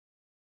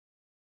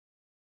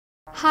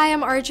Hi,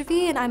 I'm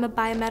Arjavi and I'm a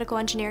biomedical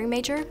engineering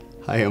major.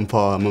 Hi, I'm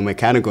Paul. I'm a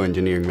mechanical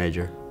engineering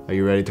major. Are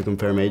you ready to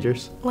compare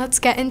majors? Let's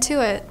get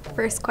into it.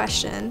 First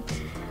question.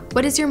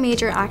 What does your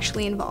major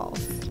actually involve?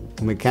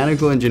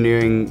 Mechanical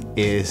engineering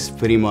is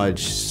pretty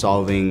much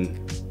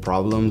solving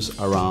problems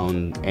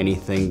around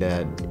anything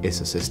that is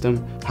a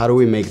system. How do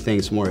we make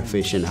things more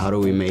efficient? How do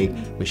we make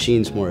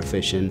machines more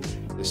efficient?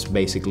 It's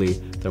basically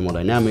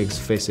thermodynamics,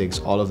 physics,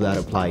 all of that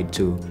applied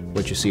to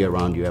what you see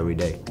around you every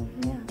day.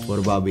 Yeah. What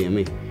about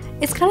BME?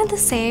 It's kind of the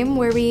same,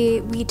 where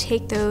we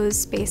take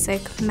those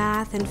basic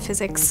math and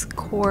physics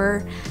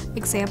core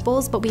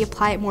examples, but we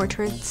apply it more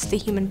towards the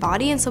human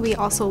body. And so we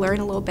also learn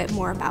a little bit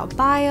more about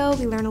bio,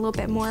 we learn a little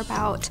bit more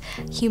about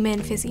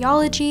human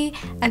physiology,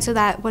 and so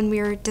that when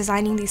we're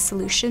designing these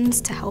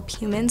solutions to help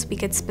humans, we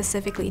could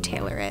specifically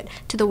tailor it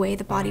to the way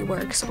the body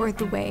works or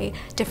the way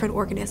different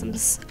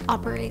organisms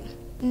operate.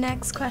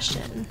 Next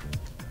question.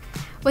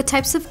 What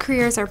types of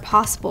careers are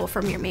possible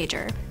from your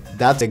major?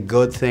 That's a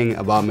good thing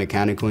about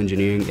mechanical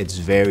engineering. It's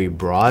very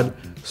broad,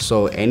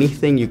 so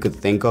anything you could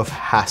think of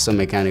has a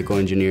mechanical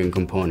engineering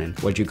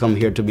component. What you come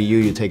here to BU,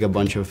 you take a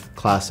bunch of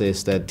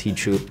classes that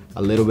teach you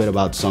a little bit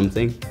about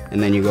something,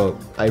 and then you go,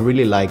 I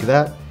really like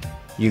that.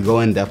 You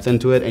go in depth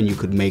into it and you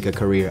could make a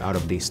career out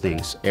of these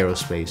things.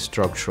 Aerospace,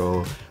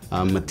 structural,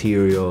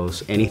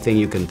 materials, anything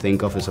you can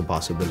think of is a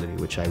possibility,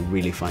 which I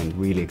really find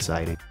really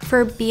exciting.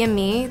 For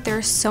BME, there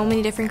are so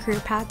many different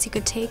career paths you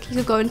could take. You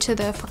could go into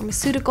the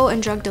pharmaceutical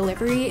and drug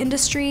delivery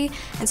industry,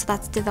 and so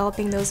that's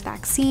developing those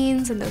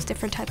vaccines and those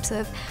different types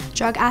of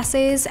drug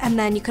assays. And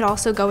then you could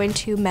also go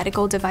into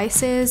medical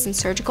devices and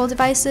surgical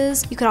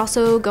devices. You could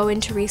also go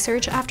into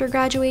research after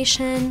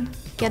graduation,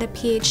 get a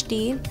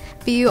PhD.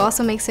 BU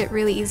also makes it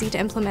really easy to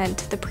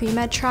implement the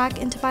pre-med track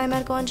into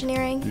biomedical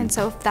engineering, and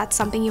so if that's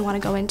something you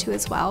want to go into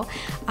as well,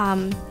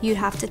 you'd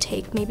have to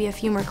take maybe a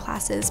few more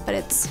classes, but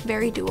it's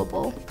very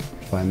doable.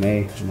 If I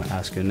may, I'm going to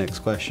ask you the next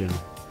question.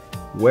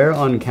 Where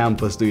on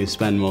campus do you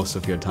spend most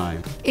of your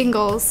time?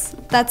 Ingalls.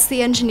 That's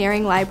the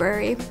engineering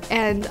library,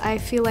 and I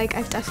feel like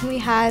I've definitely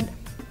had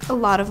a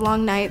lot of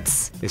long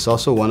nights. It's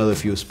also one of the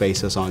few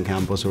spaces on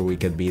campus where we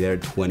could be there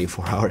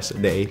 24 hours a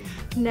day.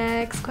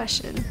 Next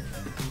question.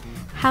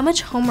 How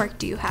much homework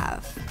do you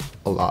have?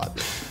 A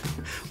lot.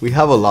 We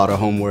have a lot of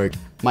homework.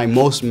 My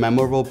most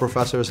memorable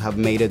professors have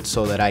made it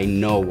so that I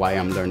know why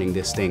I'm learning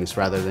these things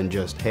rather than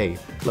just, hey,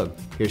 look,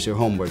 here's your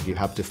homework. You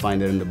have to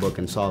find it in the book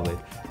and solve it.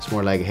 It's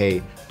more like,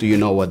 hey, do you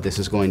know what this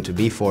is going to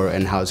be for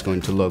and how it's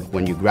going to look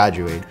when you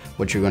graduate,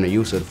 what you're going to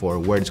use it for,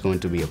 where it's going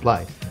to be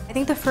applied? I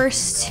think the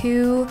first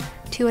two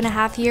and a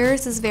half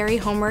years is very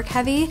homework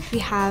heavy. We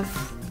have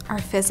our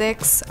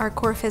physics, our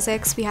core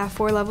physics. We have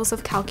 4 levels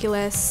of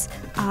calculus,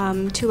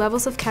 2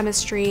 levels of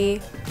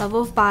chemistry,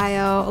 level of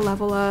bio, a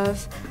level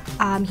of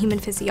human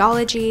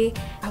physiology.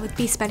 I would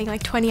be spending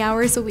like 20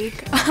 hours a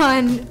week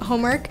on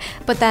homework,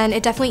 but then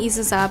it definitely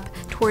eases up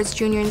towards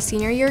junior and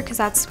senior year because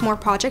that's more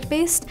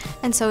project-based,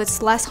 and so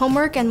it's less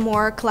homework and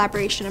more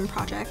collaboration and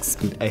projects.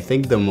 I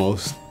think the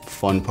most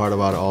fun part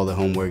about all the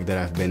homework that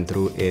I've been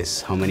through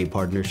is how many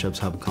partnerships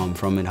have come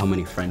from it, how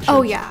many friendships.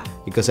 Oh yeah.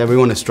 Because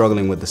everyone is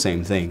struggling with the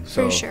same thing.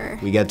 So for sure.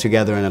 We get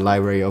together in a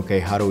library, okay,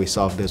 how do we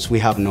solve this? We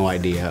have no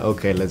idea.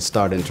 Okay, let's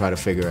start and try to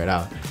figure it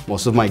out.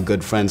 Most of my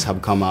good friends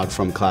have come out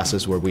from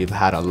classes where we've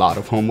had a lot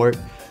of homework,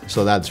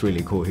 so that's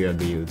really cool here at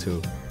BU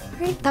too.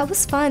 Great, that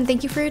was fun.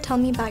 Thank you for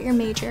telling me about your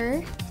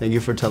major. Thank you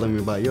for telling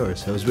me about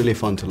yours. It was really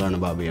fun to learn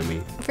about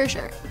BME. For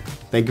sure.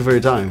 Thank you for your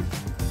time.